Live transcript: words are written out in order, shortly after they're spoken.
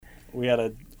we had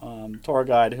a tour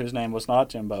guide whose name was not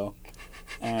Jimbo,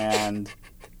 and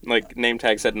Like, name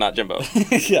tag said not Jimbo.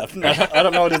 yeah, I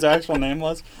don't know what his actual name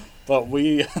was, but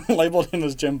we labeled him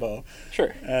as Jimbo.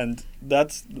 Sure. And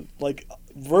that's, like,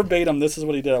 verbatim, this is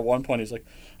what he did at one point. He's like,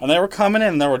 and they were coming in,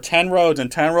 and there were 10 roads,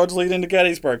 and 10 roads leading to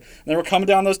Gettysburg. And they were coming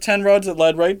down those 10 roads that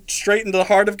led right straight into the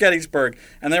heart of Gettysburg.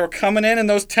 And they were coming in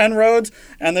those 10 roads,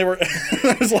 and they were,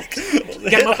 it was like...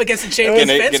 Get them up against the chain link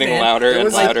fence, getting man. louder It and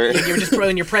was like, louder.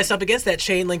 you're pressed up against that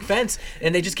chain link fence,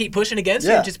 and they just keep pushing against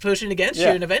you, Yeah. and just pushing against you,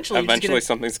 Yeah. and eventually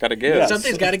Something's got to give. Yeah.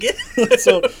 something's got to get.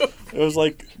 So it was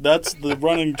like, that's the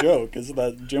running joke, is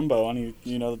that Jimbo, and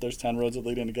you know that there's 10 roads that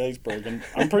lead into Gettysburg. And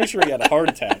I'm pretty sure he had a heart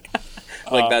attack.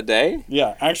 Like that day?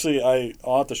 Yeah, actually,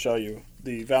 I'll have to show you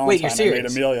the Valentine you're I made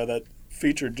serious? Amelia that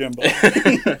featured Jimbo.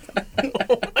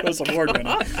 It was award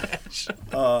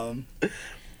winning.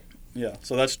 Yeah,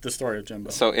 so that's the story of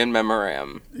Jimbo. So, in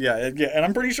memoriam. Yeah, and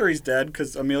I'm pretty sure he's dead,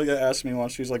 because Amelia asked me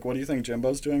once, she's like, what do you think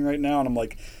Jimbo's doing right now? And I'm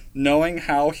like, knowing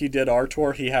how he did our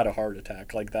tour, he had a heart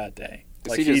attack, like, that day.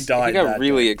 Like, he died He got that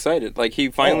really day. excited. Like, he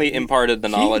finally imparted the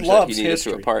knowledge that loves he needed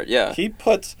history. to impart. Yeah. He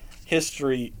puts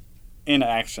history in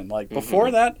action. Like, before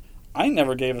that, I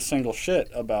never gave a single shit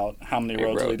about how many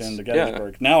roads lead into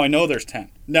Gettysburg. Yeah. Now I know there's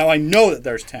 10. Now I know that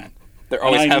there's 10. There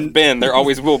always have been. There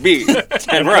always will be. 10 If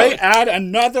roads. they add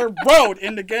another road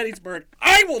into Gettysburg,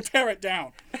 I will tear it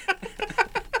down.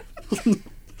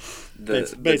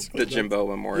 The Jimbo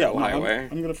Memorial Highway.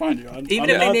 I'm going to find you. Even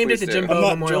if they named it the please do. Jimbo I'm not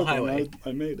Memorial joking. Highway.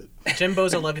 I made it.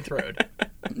 Jimbo's 11th Road.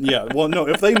 Yeah, well, no,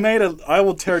 if they made it, I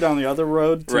will tear down the other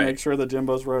road to Right. make sure that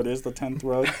Jimbo's road is the 10th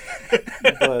road.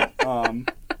 But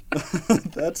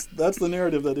that's the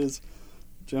narrative that is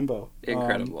Jimbo.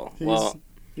 Incredible.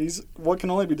 He's what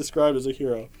can only be described as a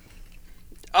hero.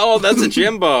 Oh, that's a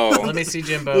Jimbo. Let me see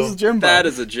Jimbo. This is Jimbo. That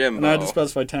is a Jimbo. And I had to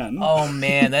specify 10. Oh,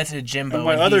 man, that's a Jimbo. And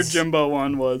my other Jimbo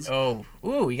one was... Oh,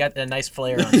 ooh, you got a nice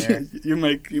flare on there. you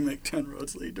make 10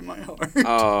 roads lead to my heart.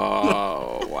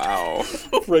 Oh, wow.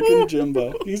 Frickin'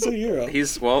 Jimbo. He's a hero.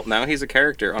 Now he's a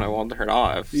character on I Won't Turn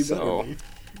Off. He So better be.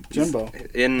 Jimbo.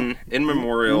 in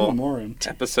memorial, In memoriam.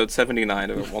 episode 79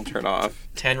 of It Won't Turn Off.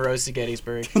 10 roads to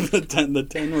Gettysburg. the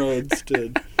 10 roads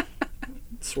to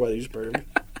Swettysburg.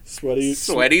 Sweaty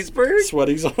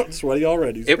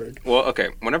already'sburg. Well, okay.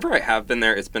 Whenever I have been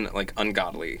there, it's been like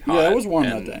ungodly hot. Yeah, it was warm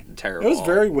and that day. Terrible. It was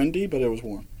very windy, but it was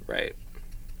warm. Right.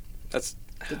 That's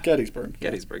Gettysburg.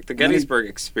 Gettysburg. The Gettysburg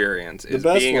experience is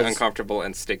best being was uncomfortable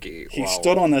and sticky. He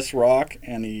stood on this rock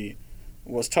and he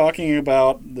was talking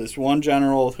about this one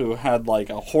general who had like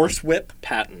a horse whip.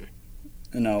 Patton.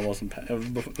 No, it wasn't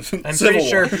Patton. I'm pretty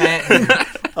sure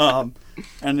Patton.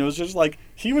 And it was just like,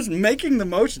 he was making the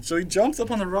motion. So he jumps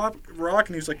up on the rock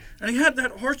and he's like, and he had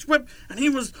that horse whip and he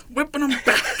was whipping him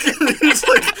back. And he's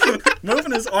like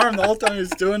moving his arm the whole time he was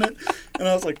doing it. And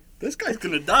I was like, this guy's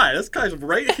going to die. This guy's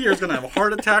right here is going to have a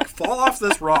heart attack, fall off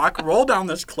this rock, roll down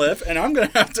this cliff, and I'm going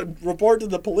to have to report to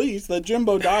the police that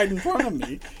Jimbo died in front of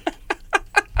me.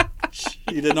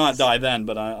 He did not die then,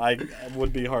 but I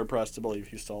would be hard-pressed to believe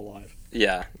he's still alive.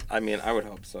 Yeah. I mean, I would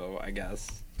hope so, I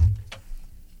guess.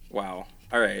 Wow.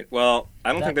 All right. Well,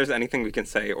 I don't think there's anything we can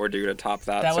say or do to top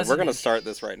that so we're going to start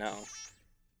this right now.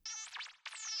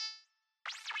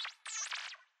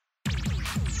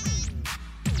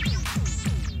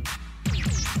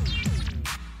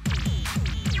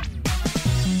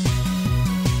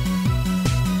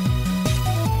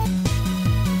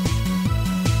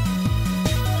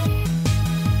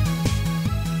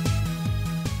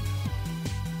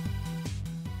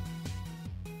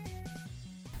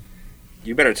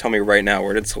 You better tell me right now,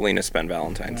 where did Selena spend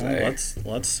Valentine's Day?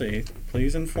 Let's see.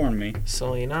 Please inform me.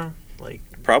 Selena? Like...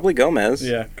 Probably Gomez.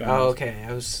 Yeah, Gomez. Oh, okay.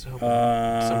 I was hoping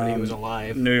somebody who was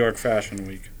alive. New York Fashion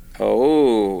Week.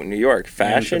 Oh, New York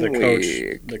Fashion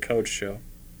Week. The Coach show.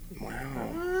 Wow.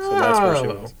 So that's where she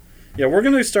was. Yeah, we're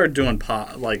going to start doing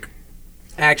pop, like...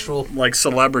 Actual... Like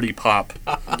celebrity pop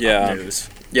Yeah. news.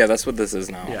 Yeah, that's what this is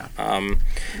now. Yeah.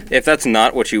 If that's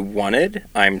not what you wanted,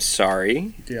 I'm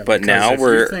sorry. Yeah, but now if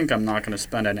you think I'm not going to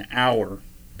spend an hour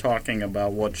talking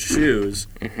about what shoes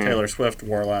Taylor Swift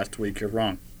wore last week, you're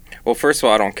wrong. Well, first of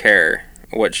all, I don't care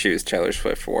what shoes Taylor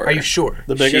Swift wore. Are you sure?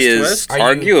 The biggest she is twist?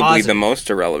 arguably the most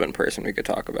irrelevant person we could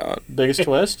talk about. Biggest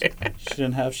twist? She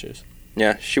didn't have shoes.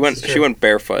 Yeah, she went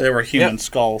barefoot. They were human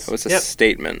skulls. It was a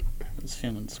statement. It was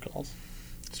human skulls.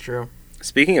 It's true.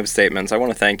 Speaking of statements, I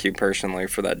want to thank you personally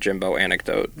for that Jimbo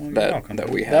anecdote that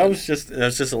we had. That was just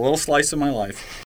a little slice of my life.